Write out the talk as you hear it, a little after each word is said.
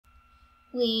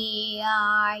We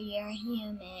are your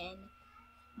human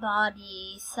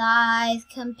body size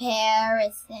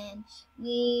comparison.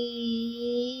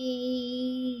 We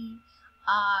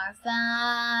are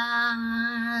fun.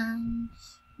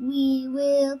 We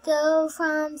will go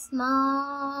from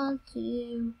small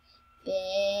to big.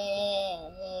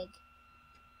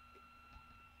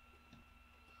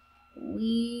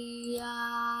 We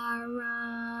are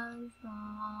from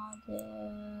small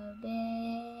to big.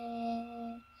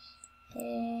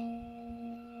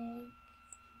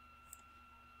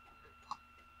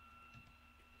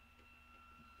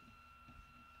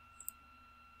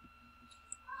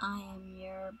 I am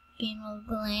your pineal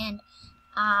gland.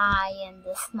 I am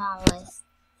the smallest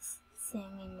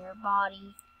thing in your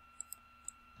body.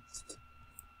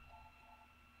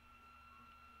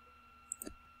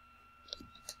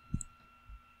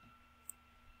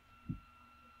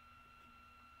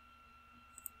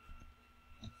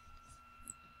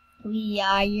 We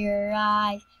are your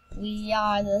eyes. We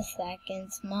are the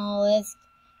second smallest.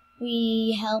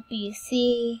 We help you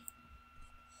see.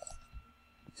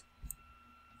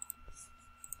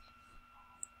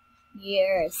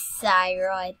 Your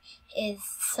thyroid is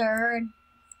third.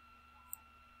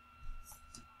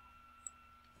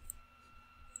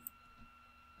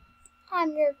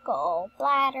 I'm your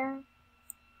gallbladder.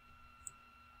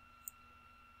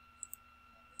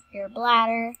 Your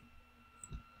bladder.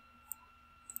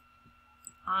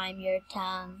 I'm your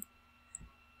tongue.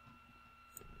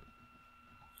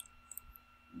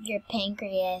 Your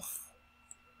pancreas.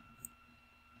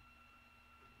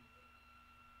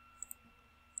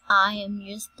 I am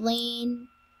your spleen.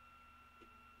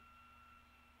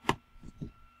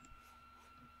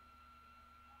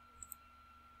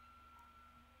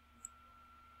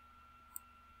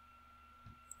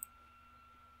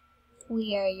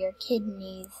 We are your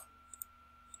kidneys.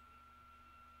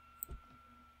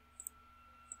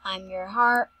 I'm your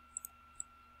heart.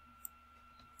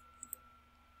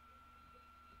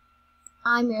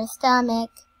 I'm your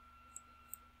stomach.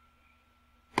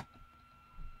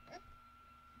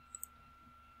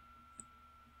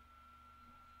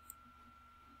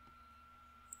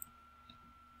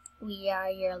 We are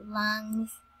your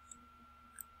lungs.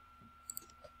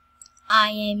 I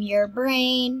am your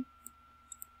brain.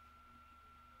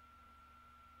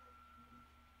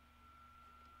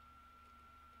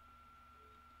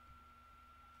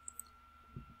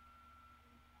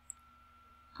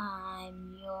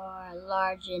 I'm your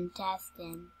large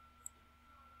intestine.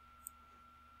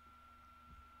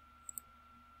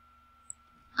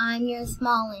 I'm your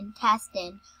small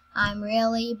intestine. I'm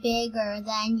really bigger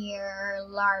than your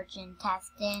large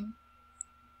intestine.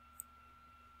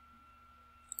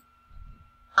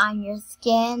 I'm your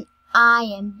skin. I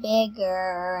am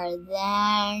bigger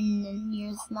than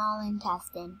your small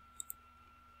intestine.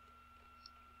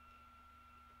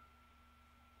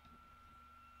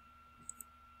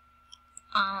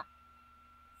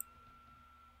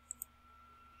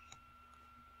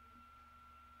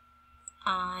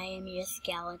 I am your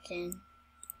skeleton.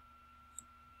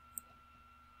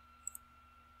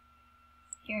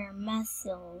 Your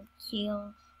muscle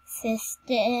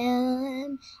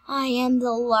system. I am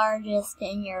the largest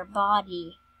in your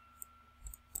body.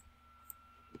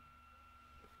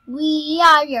 We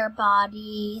are your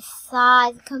body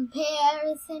size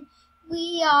comparison.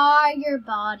 We are your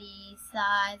body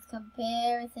size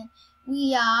comparison.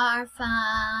 We are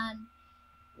fun.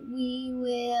 We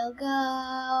will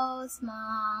go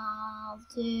small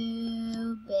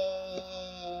to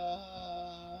big.